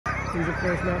He's of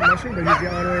course not mushing, but he's the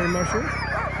honorary musher.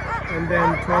 And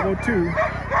then 1202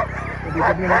 will be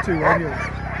bib number 2 right here.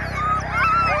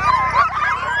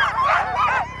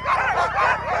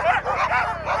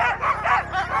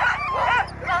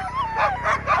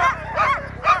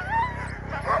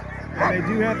 And they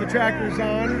do have the trackers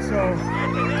on, so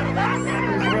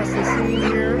here's the rest of the scene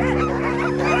here.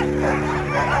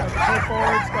 Got the pull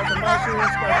forwards, got the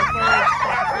mushers, got the folks,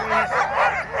 got the things.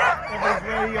 Everybody's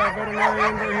ready, our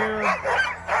veterinarians are here.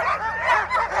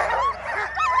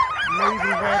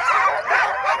 Amazing vets.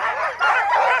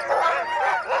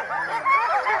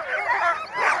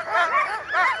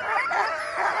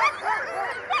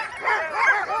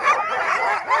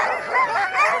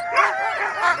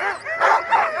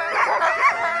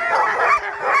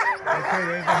 Okay,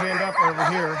 there's the hand up over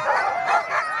here.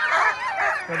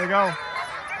 There they go.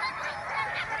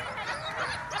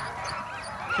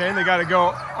 Okay, they got to go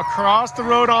across the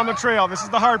road on the trail. This is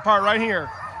the hard part right here.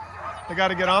 They got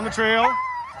to get on the trail.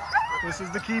 This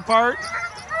is the key part.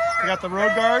 We got the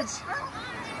road guards.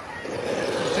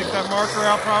 Let's take that marker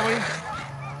out probably.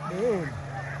 Boom.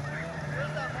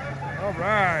 All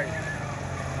right.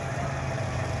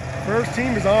 First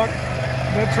team is on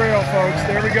the trail, folks.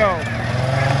 There we go.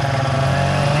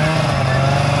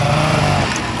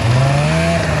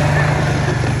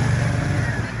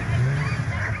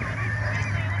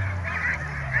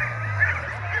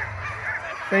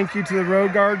 Thank you to the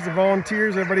road guards, the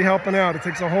volunteers, everybody helping out. It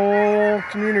takes a whole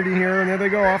community here, and there they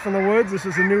go off in the woods. This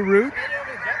is a new route,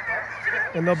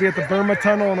 and they'll be at the Burma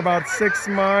Tunnel in about 6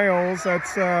 miles.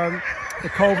 That's the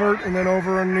culvert, and then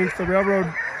over underneath the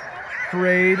railroad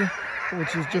parade,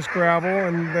 which is just gravel,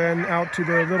 and then out to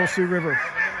the Little Sioux River.